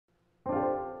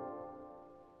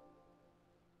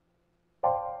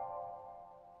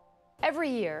Every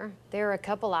year, there are a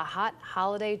couple of hot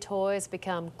holiday toys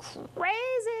become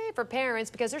crazy for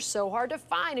parents because they're so hard to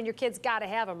find and your kids gotta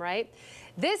have them, right?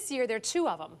 This year, there are two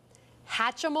of them.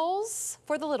 Hatchimals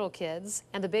for the little kids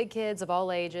and the big kids of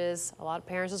all ages, a lot of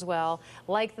parents as well,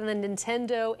 like the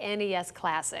Nintendo NES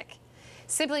Classic.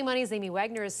 Simply Money's Amy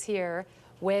Wagner is here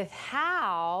with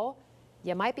how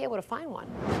you might be able to find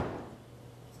one.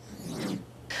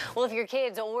 Well, if your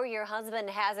kids or your husband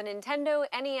has a Nintendo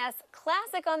NES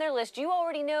Classic on their list, you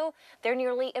already know they're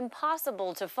nearly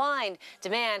impossible to find.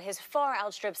 Demand has far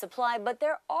outstripped supply, but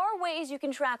there are ways you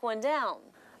can track one down.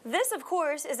 This, of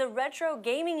course, is a retro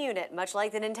gaming unit, much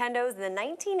like the Nintendos in the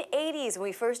 1980s when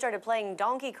we first started playing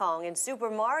Donkey Kong and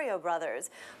Super Mario Brothers.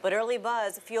 But early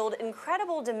buzz fueled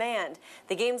incredible demand.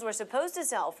 The games were supposed to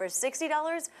sell for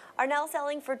 $60 are now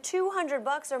selling for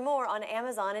 $200 or more on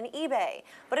Amazon and eBay.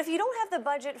 But if you don't have the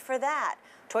budget for that,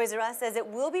 Toys R Us says it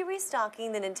will be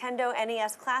restocking the Nintendo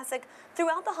NES Classic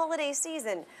throughout the holiday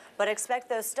season, but expect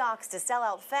those stocks to sell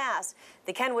out fast.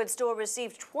 The Kenwood store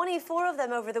received 24 of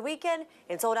them over the weekend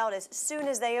and sold out as soon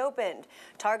as they opened.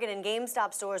 Target and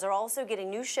GameStop stores are also getting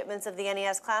new shipments of the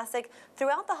NES Classic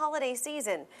throughout the holiday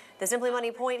season. The Simply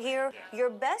Money point here, your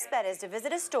best bet is to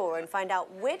visit a store and find out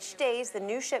which days the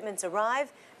new shipments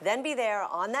arrive, then be there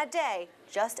on that day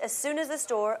just as soon as the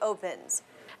store opens.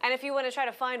 And if you want to try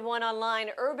to find one online,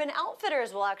 Urban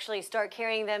Outfitters will actually start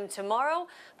carrying them tomorrow,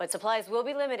 but supplies will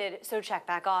be limited, so check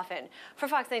back often. For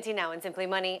Fox 19 Now and Simply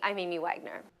Money, I'm Amy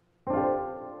Wagner.